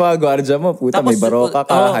 tapos yung mga gwardiya mo, puta, may Baroka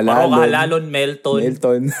ka, Baroka, Halalon. Halalon, Melton,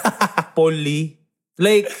 Melton. Paul Lee.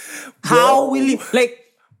 Like, how will you, like,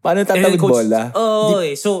 Paano tatawid bola?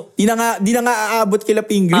 So, Di na nga aabot kila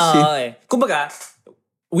Pingris Kumbaga,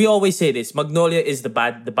 we always say this, Magnolia is the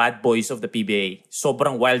bad boys of the PBA.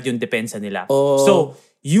 Sobrang wild yung depensa nila. So,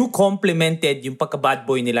 you complemented yung pagka-bad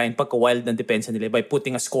boy nila and pagka-wild ng depensa nila by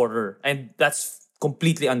putting a scorer. And that's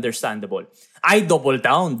completely understandable. I double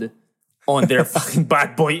downed on their fucking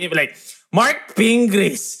bad boy. Like, Mark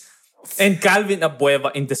Pingris and Calvin Abueva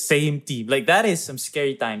in the same team. Like, that is some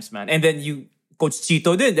scary times, man. And then Coach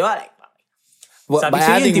Chito din, di ba? Like, by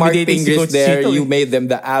adding Mark Pingris there, you made them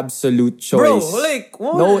the absolute choice. Bro, like,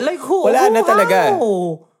 who? Wala na talaga.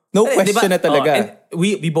 How? No question na talaga. And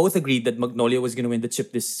we both agreed that Magnolia was gonna win the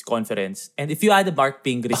chip this conference. And if you add Mark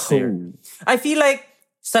Pingris there, I feel like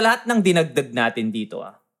sa lahat ng dinagdag natin dito,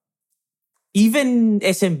 even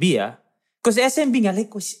SMB, because SMB nga, like,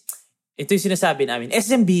 ito yung sinasabi namin,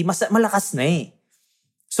 SMB, malakas na eh.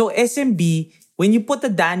 So SMB, when you put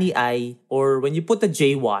a Danny I or when you put a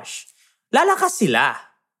J Wash, lalakas sila.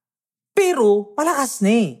 Pero malakas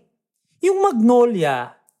na eh. Yung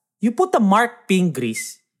Magnolia, you put a Mark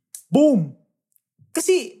Pingris, boom!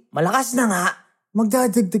 Kasi malakas na nga,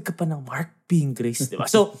 magdadagdag ka pa ng Mark Pingris, di ba?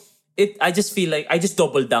 So, I just feel like, I just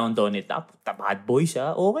double down on it. Bad boy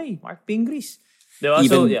siya, okay, Mark Pingris. Di ba?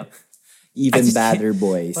 So, yeah. Even badder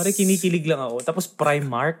boys. Parang kinikilig lang ako. Tapos prime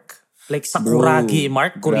Mark. Like Sakuragi,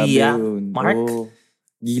 Mark, Korea. Mark. Bro.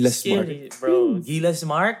 Gilas scary, Mark. Bro. Gilas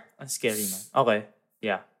Mark. Ang scary, man. Okay.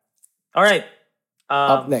 Yeah. All right.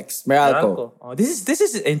 Up next, Meralco. Oh, this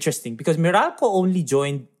is interesting because Meralco only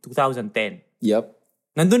joined 2010. Yep.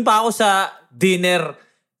 Nandun pa ako sa dinner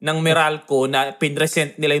ng Meralco na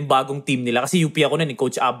pinresent nila yung bagong team nila. Kasi UP ako na ni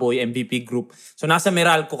Coach Aboy, MVP group. So nasa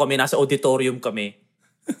Meralco kami, nasa auditorium kami.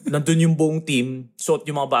 Nandun yung buong team, suot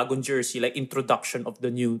yung mga bagong jersey, like introduction of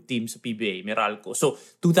the new team sa PBA, Meralco. So,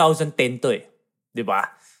 2010 to eh. Diba?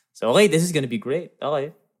 So, okay, this is gonna be great.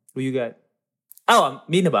 Okay. Who you got?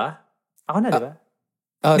 Me na ba? Ako na, diba?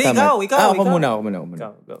 Di, ikaw. Ako muna.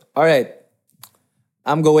 Go. Alright.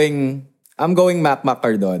 I'm going Mac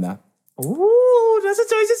Cardona. Ooh, nasa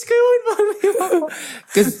choices ko yun.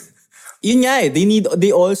 Because yun nga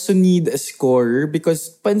they also need a scorer because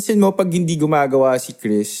pansin mo pag hindi gumagawa si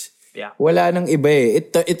Chris, wala nang iba eh.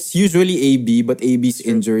 It's usually AB but AB's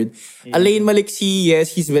injured. Alain Maliksi,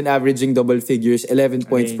 yes, he's been averaging double figures, 11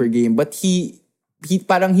 points per game, but he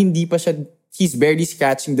parang hindi pa siya, he's barely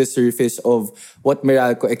scratching the surface of what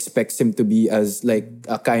Meralco expects him to be as like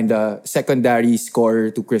a kinda secondary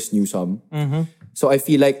scorer to Chris Newsome. So I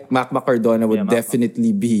feel like Mac Cardona would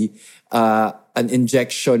definitely be an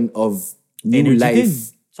injection of new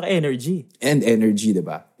life. Saka energy. And energy,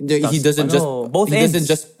 diba? He doesn't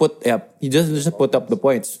just put up the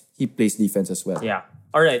points. He plays defense as well. Yeah.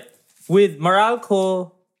 All right. With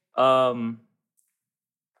Meralco, I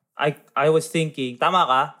was thinking, tama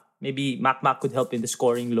ka, maybe Mac could help in the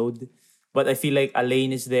scoring load. But I feel like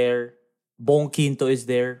Alain is there. Bong Quinto is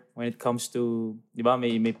there when it comes to, di ba,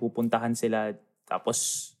 may pupuntahan sila.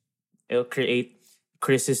 Tapos, it'll create.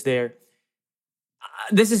 Chris is there.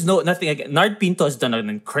 This is nothing again. Nard Pinto has done an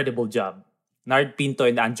incredible job. Nard Pinto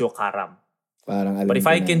and Anjo Karam. But if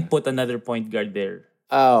I can put another point guard there.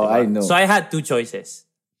 Oh, diba? I know. So I had two choices.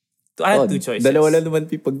 Dalawa lang naman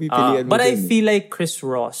pagpipilian mo. But I feel like Chris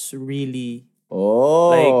Ross really...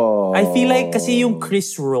 Oh. Like, I feel like kasi yung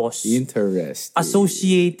Chris Ross... Interesting.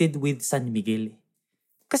 Associated with San Miguel.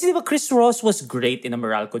 Kasi diba Chris Ross was great in a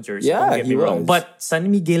Meralco jersey. Yeah, he was. But San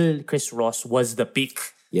Miguel Chris Ross was the peak.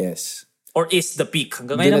 Yes. Or is the peak.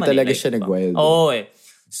 Hanggang ngayon naman. Talaga siya nag-wild.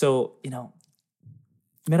 So,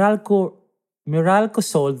 Meralco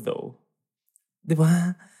Sol though.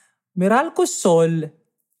 Diba? Meralco Sol,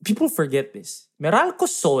 people forget this. Meralco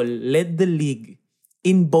Sol led the league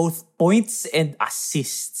in both points and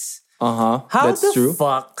assists. How That's the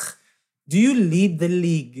fuck do you lead the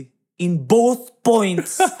league in both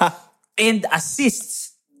points and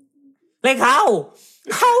assists? Like how?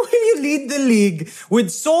 How will you lead the league with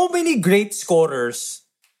so many great scorers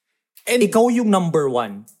and ikaw yung number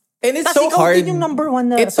one? And it's so hard. Yung number one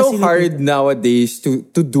na it's so hard nowadays to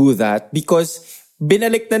do that because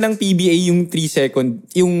binalik na ng PBA yung 3 second,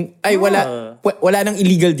 wala nang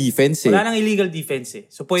illegal defense eh. Wala nang illegal defense eh.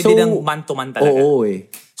 So pwede nang man-to-man talaga. Oo eh.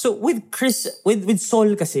 So with Chris, with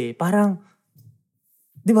Sol kasi, parang,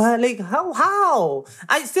 di ba? Like, how?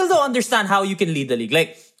 I still don't understand how you can lead the league.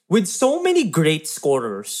 Like, with so many great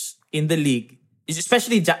scorers in the league,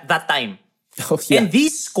 especially that time. Oh, yeah. And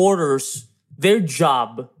these scorers, their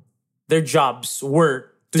jobs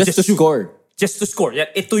were to just score. just to score.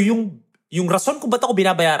 Yan, ito yung rason kung ba't ako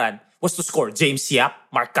binabayaran was to score. James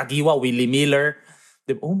Yap, Mark Caguioa, Willie Miller.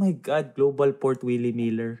 Oh my God, Global Port Willie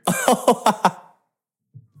Miller.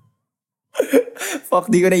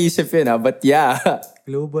 Fuck, di ko naisip yun But yeah.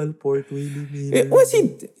 Global Port Willie Miller. Was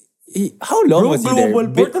how long was he there?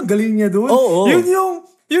 Global Port, ang galing niya doon. Oo. Yun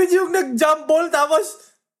yung nag-jump ball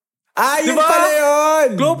tapos Yun diba? pala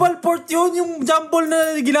yun! Global Port yun, yung jump ball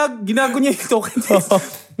na ginago niya yung token test.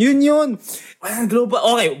 yun.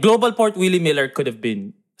 Global Port Willie Miller could have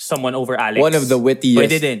been someone over Alex. One of the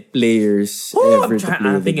wittiest players ever to play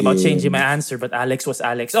I'm thinking about game. changing my answer, but Alex was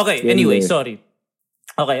Alex. Okay, anyway, sorry.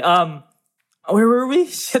 Okay, where were we?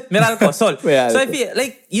 Shit, Meralco, Sol. So I feel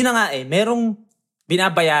like, yun na nga merong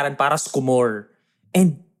binabayaran para skumore.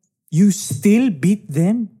 And you still beat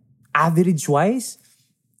them average-wise?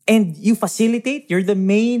 And you facilitate? You're the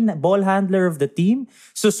main ball handler of the team?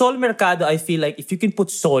 So Sol Mercado, I feel like if you can put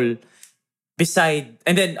Sol beside,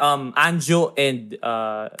 and then Anjo and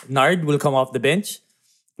Nard will come off the bench.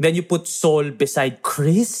 Then you put Sol beside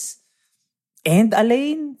Chris and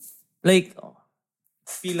Alain. Like, I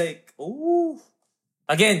feel like,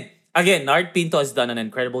 Again, Nard Pinto has done an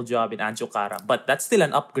incredible job in Anjo Cara, but that's still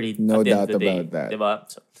an upgrade. No at the end doubt of the day, about that. Diba?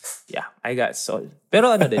 So, yeah, I got Sol.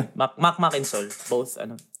 Pero din, Mac and Sol, both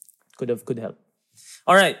could help.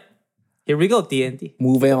 All right, here we go, TNT.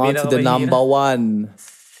 Moving on to the number one.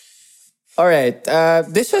 All right,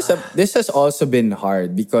 this has also been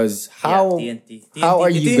hard because TNT. How are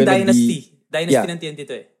you gonna Dynasty? be? Dynasty ng TNT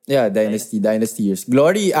to Yeah, Dynasty years.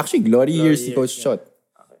 Glory years si Coach Shot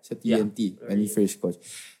sa TNT when he first coached.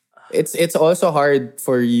 It's also hard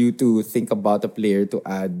for you to think about a player to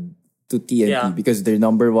add to TNT because they're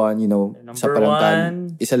number one, sa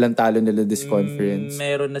parang isa lang talo nila this conference.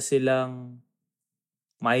 Meron na silang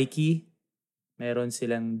Mikey, meron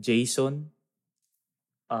silang Jason,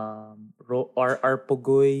 R.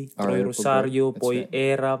 Pugoy, Troy Rosario, Poy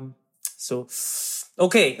right. Eram. So,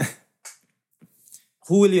 okay.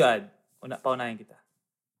 Who will you add? Paunahin kita.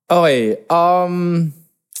 Okay.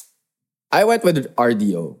 I went with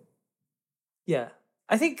RDO. Yeah.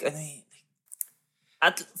 I think,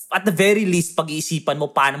 at the very least, pag-iisipan mo,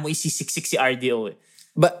 paano mo isisiksik si RDO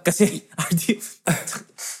But, kasi, RDO,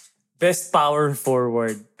 best power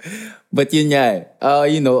forward. But yun nga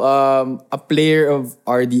a player of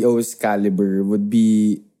RDO's caliber would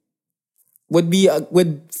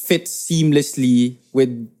fit seamlessly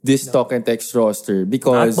with this talk and text roster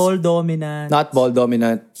because not ball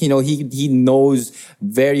dominant. He knows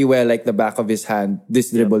very well like the back of his hand this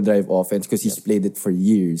dribble drive offense because he's played it for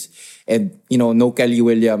years. And no Kelly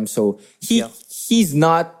Williams, so he's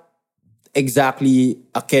not exactly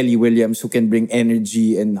a Kelly Williams who can bring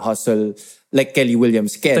energy and hustle like Kelly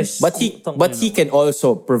Williams can. But he can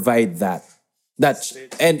also provide that. That's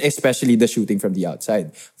and especially the shooting from the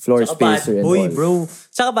outside. Floor spacer and all. Bro.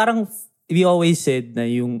 Saka parang we always said na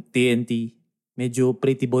yung TNT medyo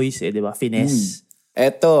pretty boys di ba? Finesse.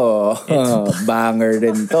 Eto. Banger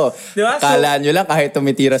rin to. Diba? Kala nyo lang kahit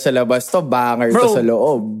tumitira sa labas to, banger to sa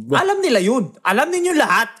loob. Alam nila yun. Alam ninyo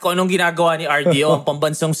lahat kung anong ginagawa ni RDO ang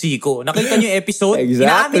pambansang Siko. Nakita nyo yung episode?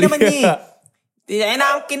 Exactly.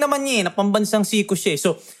 Inaamin naman niya na pambansang Siko siya.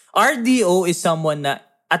 So, RDO is someone na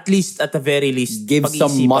at least, at the very least, give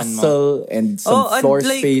some muscle and some floor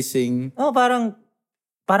spacing.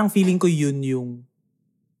 Parang feeling ko yun yung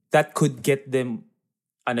that could get them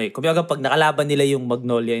kumbaga pag nakalaban nila yung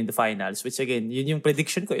Magnolia in the finals, which again, yun yung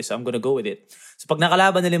prediction ko so I'm gonna go with it. So pag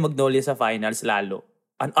nakalaban nila yung Magnolia sa finals lalo,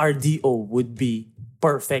 an RDO would be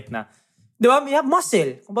perfect na. Di ba? May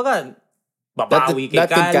muscle. Kumbaga, babawi kay Calvin,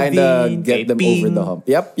 that could kinda get them Ping. over the hump.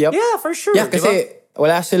 Yep. Yeah, for sure. Yeah, kasi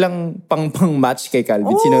wala silang pang-match kay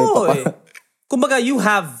Calvin. Kumbaga, you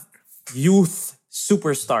have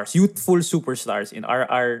youthful superstars in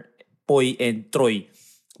RR, Poy, and Troy.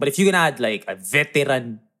 But if you're gonna add like a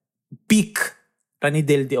veteran peak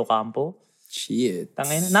Ranidel de Ocampo, shit.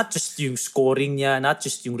 Tangina, not just yung scoring niya, not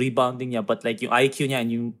just yung rebounding niya, but like yung IQ niya and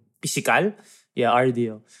yung physical,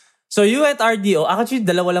 RDO. So you went RDO. Actually,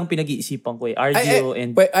 dalawa lang pinag-iisipan ko RDO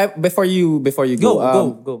and... Before you go.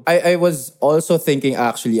 I was also thinking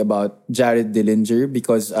actually about Jared Dillinger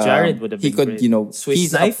because Jared would have been great.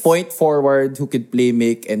 He's knife. a point forward who could play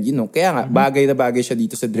make and kaya nga, bagay na bagay siya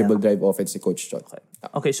dito sa dribble drive offense ni Coach Chot.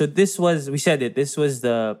 Okay, so this was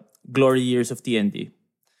the glory years of TNT.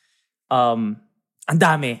 Ang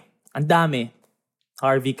dami.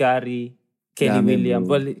 Harvey Carey, Kelly Williams.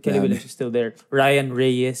 Well, Kelly Williams is still there. Ryan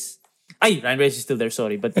Reyes is still there,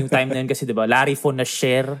 sorry. But yung time na yun kasi, diba? Larry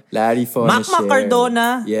Fonasher. Mac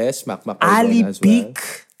Cardona. Yes, Mac Cardona Ali as well. Peak.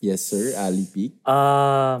 Yes, sir. Ali Peak.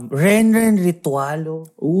 Renren Ritualo.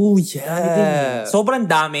 Oh, yeah. Sobrang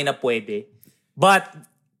dami na pwede. But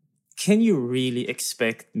can you really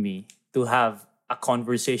expect me to have a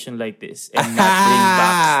conversation like this and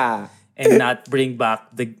not bring back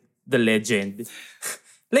the legend?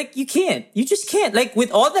 Like, you can't. You just can't. Like, with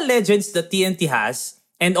all the legends that TNT has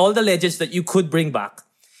and all the legends that you could bring back,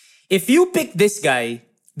 if you pick this guy,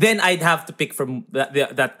 then I'd have to pick from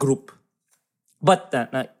that group. But,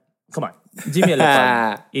 come on. Jimmy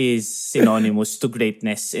Alapag is synonymous to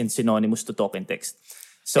greatness and synonymous to talk and text.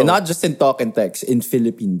 So, and not just in talk and text, in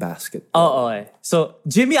Philippine basketball. So,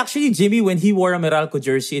 Jimmy, when he wore a Meralco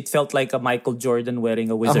jersey, it felt like a Michael Jordan wearing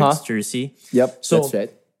a Wizards jersey. Yep, so, that's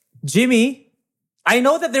right. Jimmy, I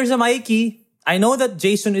know that there's a Mikey. I know that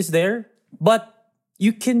Jason is there. But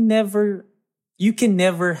you can never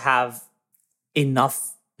have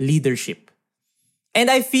enough leadership. And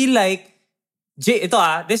I feel like,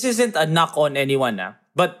 this isn't a knock on anyone,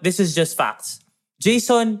 but this is just facts.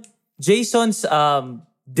 Jason's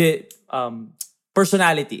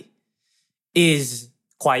personality is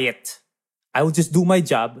quiet. I will just do my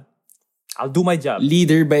job. I'll do my job.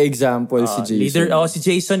 Leader by example si Jason. Si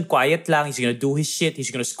Jason, quiet lang. He's gonna do his shit. He's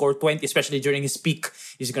gonna score 20, especially during his peak.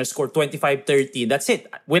 He's gonna score 25, 30. That's it.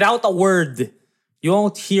 Without a word, you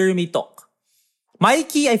won't hear me talk.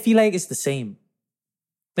 Mikey, I feel like it's the same.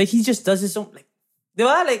 Like, he just does his own, like, di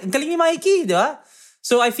ba? Like, ang galing ni Mikey, di ba?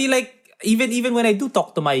 So, I feel like, even when I do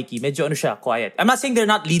talk to Mikey, medyo quiet. I'm not saying they're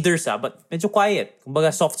not leaders, but medyo quiet.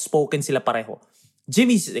 Kumbaga, soft-spoken sila pareho.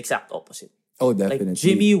 Jimmy's the exact opposite. Oh, definitely. Like,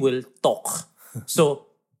 Jimmy will talk. So,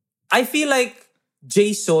 I feel like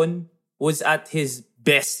Jason was at his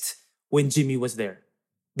best when Jimmy was there.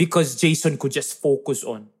 Because Jason could just focus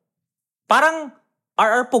on. Parang,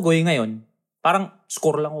 RR Pugoy ngayon, parang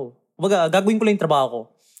score lang ko. Kumbaga, gagawin ko lang yung trabaho ko.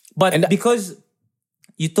 But because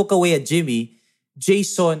you took away a Jimmy,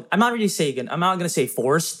 Jason, I'm not gonna say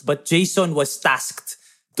forced, but Jason was tasked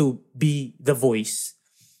to be the voice.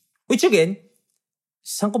 Which again,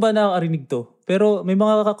 saan ko ba nakakarinig to? Pero may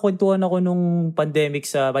mga kakakwentuhan ako nung pandemic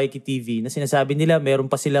sa Mikey TV na sinasabi nila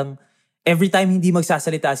meron pa silang every time hindi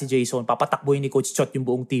magsasalita si Jason, papatakboy ni Coach Chot yung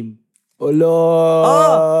buong team.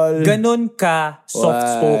 Lol. Ganon ka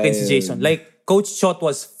soft-spoken si Jason. Like, Coach Chot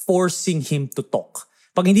was forcing him to talk.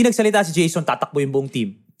 Pag hindi nagsalita si Jason, tatakbo yung buong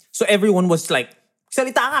team. So everyone was like,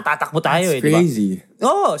 salita ka, tatakbo tayo. That's crazy.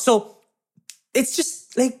 Diba? So it's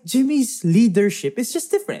just like Jimmy's leadership is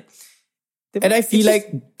just different. Diba? And I feel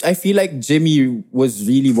like Jimmy was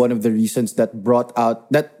really one of the reasons that brought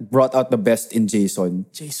out the best in Jason.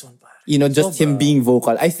 Jason, pare. You know, just him being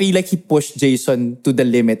vocal. I feel like he pushed Jason to the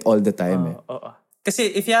limit all the time.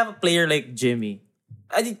 Kasi if you have a player like Jimmy,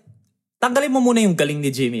 tanggalin mo muna yung galing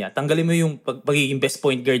ni Jimmy. Tanggalin mo yung pagiging best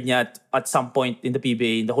point guard niya at some point in the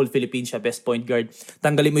PBA, in the whole Philippines siya, best point guard.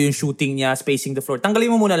 Tanggalin mo yung shooting niya, spacing the floor. Tanggalin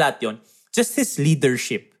mo muna lahat yun. Just his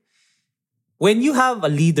leadership. When you have a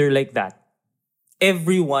leader like that,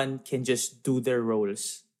 everyone can just do their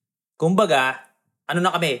roles. Kumbaga,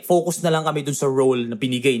 focus na lang kami dun sa role na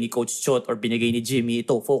binigay ni Coach Chot or binigay ni Jimmy.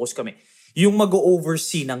 Ito, focus kami. Yung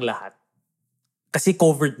mag-oversee ng lahat. Kasi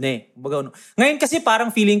covered na eh. Ngayon kasi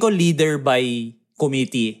parang feeling ko leader by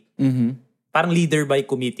committee. Mm-hmm. Parang leader by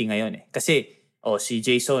committee ngayon eh. Kasi, si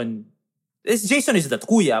Jason is that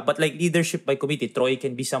kuya, but like leadership by committee. Troy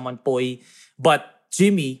can be someone, Poy. But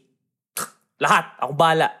Jimmy, lahat, ako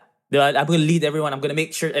bala. Diba? I'm gonna lead everyone. I'm gonna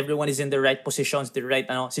make sure everyone is in the right positions, the right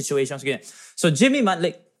situations. Ganyan. So Jimmy man,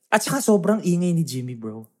 like, at saka sobrang ingay ni Jimmy,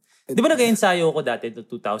 bro. Di ba nag-ensayo ko dati to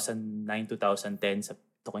 2009, 2010 sa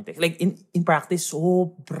Talking Text? Like, in practice,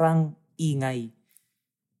 sobrang ingay.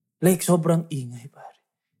 Like, sobrang ingay, pare.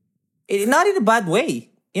 Not in a bad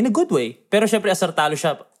way. In a good way. Pero syempre, asartalo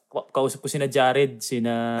siya. Kausap ko sina Jared,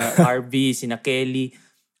 sina RB, sina Kelly.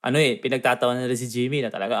 Pinagtatawa nila si Jimmy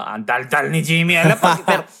na talaga, ang dal-dal ni Jimmy.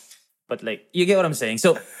 But like, you get what I'm saying?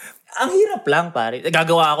 So, ang hirap lang, pare.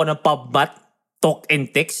 Gagawa ako ng pub-mat, talk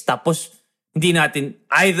and text, tapos hindi natin,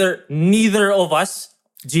 neither of us,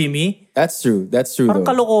 Jimmy. That's true. Parang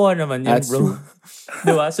kalokohan naman yun, That's bro. true.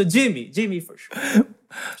 Diba? So, Jimmy for sure.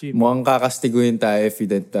 Jimmy. Mukhang kakastiguin tayo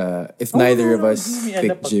if neither of us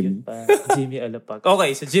pick Jimmy. Jimmy Alapag.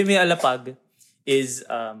 Okay, so Jimmy Alapag is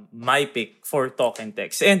my pick for talk and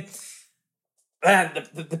text. And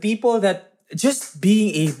the people that just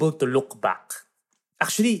being able to look back.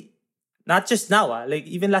 Actually, not just now, like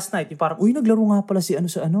even last night, yung parang, naglaro nga pala si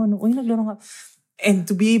ano sa ano. Naglaro nga. And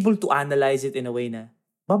to be able to analyze it in a way na,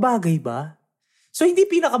 babagay ba? So, hindi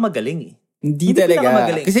pinakamagaling eh. Hindi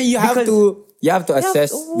talaga. Kasi you have to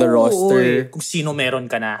assess the roster. Kung sino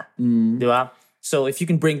meron ka na. Di ba? So, if you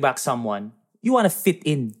can bring back someone, you want to fit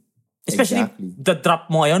in. Especially Exactly. the drop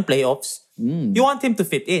mo ngayon, playoffs. You want him to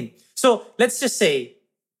fit in. So, let's just say,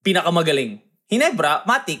 pinakamagaling. Hinebra,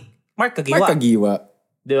 Matic, Mark Kagiwa. Mark Kagiwa.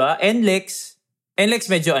 Diba? NLEX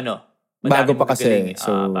medyo Bago madaming pa kasi, magaling.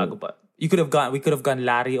 so- Bago pa. We could have gone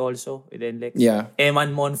Larry also with NLEX. Yeah.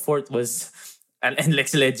 Eman Monfort was an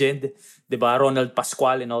NLEX legend. Diba? Ronald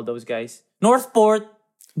Pascual and all those guys. Northport,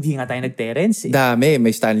 hindi nga tayo nag-Terence eh. Dami.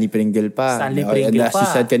 May Stanley Pringle pa. Stanley And Pringle as you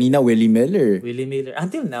pa. said kanina, Willie Miller. Willie Miller.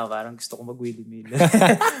 Until now, parang gusto ko mag-Willie Miller.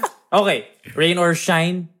 Okay. Rain or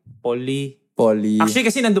Shine, Polly. Actually,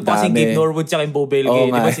 kasi nandun pa kasing Dami. Gabe Norwood tsaka yung Bo Belgay. Oo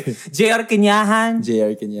Diba? nga. JR Kinyahan.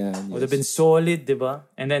 JR Kenyan. Would have been solid, di ba?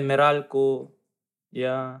 And then Meralco.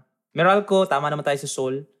 Yeah. Meralco, tama naman tayo sa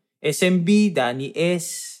Sol. SMB, Danny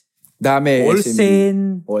S. Dami.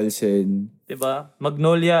 Olsen. Olsen. Di ba?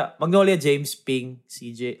 Magnolia, James, Ping,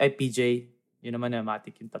 PJ. Yun naman na,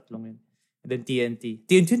 Matic yung tatlong yun. And then TNT.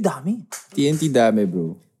 TNT, dami. TNT dami,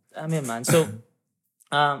 bro. Dami, man. So,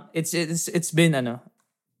 it's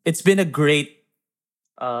been a great,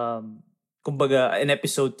 kumbaga, an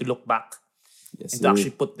episode to look back. Yes, And sir. to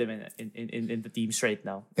actually put them in the teams right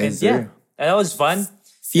now. Yes, And yeah, sir. that was fun.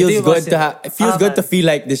 Feels Ito yung good kasi- to feel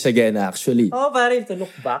like this again, actually. Oh, pare, to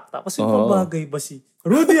look back. Tapos yung bagay ba si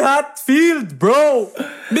Rudy Hatfield, bro!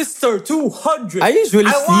 Mr. 200! I usually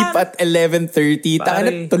sleep want- at 11:30. Taka na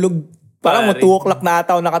Pare. tulog. Parang Pare. 2 o'clock na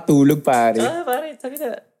ata ako nakatulog, pare. Pare, sabi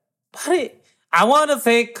na. Pare, I wanna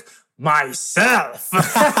thank myself.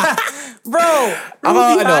 Bro,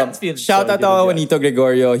 Rudy Hatfield. shout out Sorry, to Rudy Juanito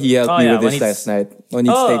Gregorio. He helped me with this Juanito. last night.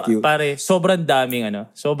 Juanito, thank you. Pare, sobrang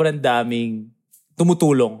daming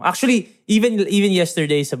tumutulong. Actually, even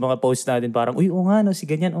yesterday sa mga posts natin, parang, uy, oo nga, no, si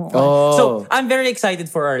ganyan, oo. Oh. So, I'm very excited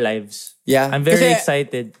for our lives. Yeah. I'm very Kasi,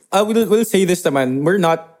 excited. we'll say this naman, we're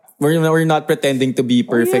not pretending to be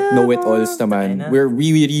perfect yeah, know-it-alls naman. Ayun na.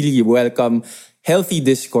 We really welcome healthy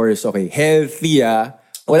discourse. Okay, healthy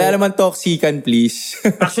Wala naman toxican, please.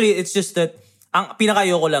 Actually, it's just that, ang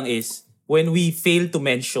pinakayoko lang is, when we fail to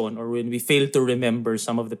mention or when we fail to remember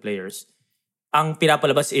some of the players, ang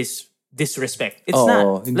pinapalabas is disrespect. It's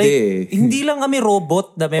not. hindi. Like, hindi lang kami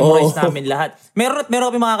robot na memorize namin lahat. Meron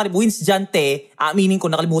kami mga kalimutan. Wins Jante, aminin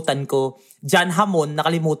ko, nakalimutan ko. Jan Hamon,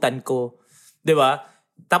 nakalimutan ko. 'Di ba?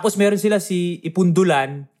 Tapos meron sila si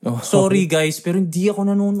Ipundulan. Sorry guys, pero hindi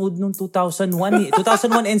ako nanonood noong 2001 eh.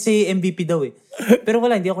 2001 NCAA MVP daw eh. Pero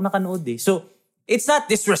wala, hindi ako nakanood eh. So, it's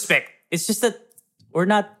not disrespect. It's just that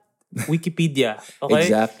we're not Wikipedia. Okay?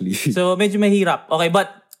 Exactly. So, medyo mahirap. Okay, but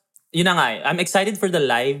yun na nga eh. I'm excited for the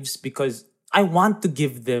lives because I want to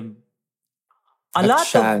give them a lot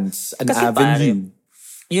chance, an Kasi avenue. Pare,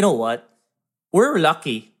 you know what? We're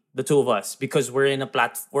lucky, the two of us, because we're on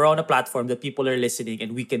a platform that people are listening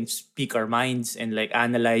and we can speak our minds and like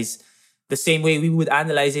analyze the same way we would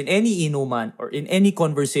analyze in any inuman or in any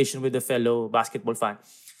conversation with a fellow basketball fan.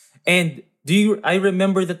 And I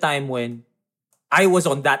remember the time when I was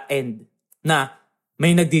on that end na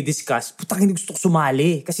may nagdi-discuss, putang hindi gusto ko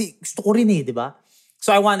sumali. Kasi gusto ko rin eh, di ba?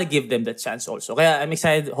 So I want to give them that chance also. Kaya I'm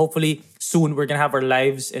excited. Hopefully, soon we're gonna have our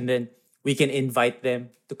lives and then we can invite them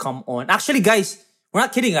to come on. Actually, guys, we're not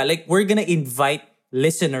kidding. Like, we're gonna invite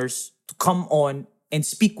listeners to come on and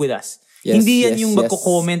speak with us. Yes, Hindi yan yes, yung yes.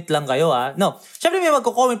 magko-comment lang kayo, ha? No. Siyempre may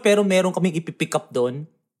magko-comment pero meron kaming ipipick up doon.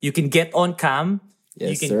 You can get on cam.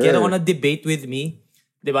 You Yes, can sir. get on a debate with me.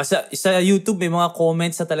 Diba? Sa YouTube, may mga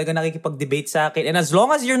comments na talaga nakikipag-debate sa akin. And as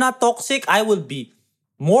long as you're not toxic, I will be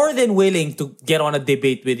more than willing to get on a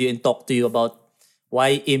debate with you and talk to you about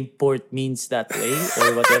why import means that way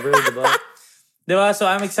or whatever, diba? Diba? So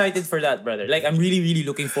I'm excited for that, brother. Like, I'm really, really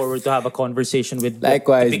looking forward to have a conversation with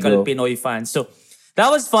Likewise, typical bro. Pinoy fans. So that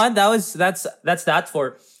was fun. That's that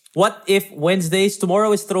for What If Wednesdays.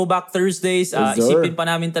 Tomorrow is Throwback Thursdays. Yes, sir. Isipin pa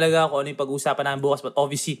namin talaga kung ano yung pag-uusapan namin bukas. But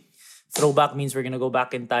obviously, throwback means we're gonna go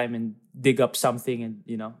back in time and dig up something and,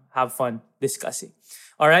 have fun discussing.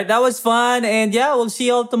 All right, that was fun. And yeah, we'll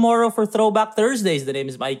see y'all tomorrow for Throwback Thursdays. The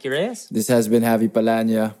name is Mikey Reyes. This has been Javi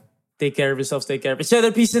Palanya. Take care of yourselves. Take care of each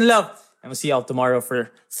other. Peace and love. And we'll see y'all tomorrow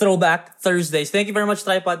for Throwback Thursdays. Thank you very much,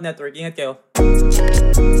 Tripod Network. Ingat kayo.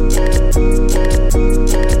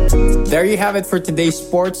 There you have it for today's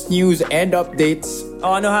sports news and updates.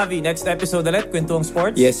 Oh, ano, Javi? Next episode ulit, Kwentuang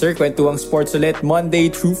Sports. Yes, sir. Kwentuang Sports ulit, Monday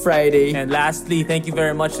through Friday. And lastly, thank you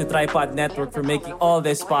very much to Tripod Network for making all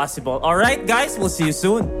this possible. All right, guys, we'll see you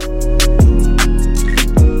soon.